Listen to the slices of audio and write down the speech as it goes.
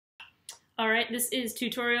All right, this is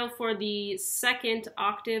tutorial for the second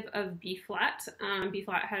octave of B flat. B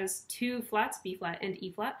flat has two flats, B flat and E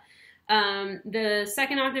flat. The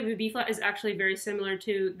second octave of B flat is actually very similar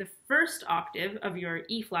to the first octave of your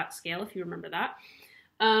E flat scale, if you remember that.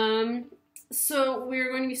 So we're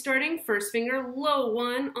going to be starting first finger, low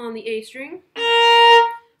one on the A string.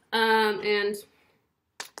 And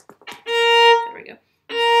there we go.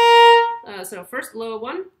 So first low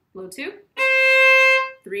one, low two,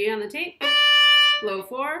 3 on the tape, low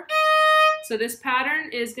 4. So this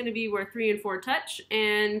pattern is going to be where 3 and 4 touch,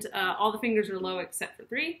 and all the fingers are low except for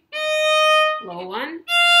 3. Low 1,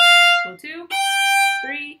 low 2,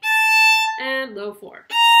 3, and low 4.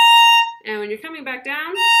 And when you're coming back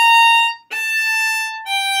down,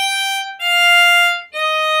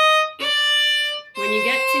 when you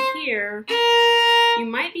get to here, you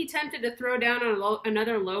might be tempted to throw down on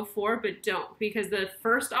another low 4, but don't, because the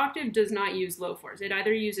first octave does not use low 4s. It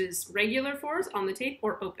either uses regular 4s on the tape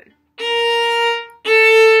or open.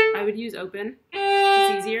 I would use open.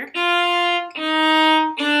 It's easier.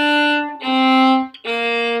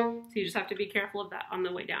 So you just have to be careful of that on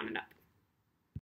the way down and up.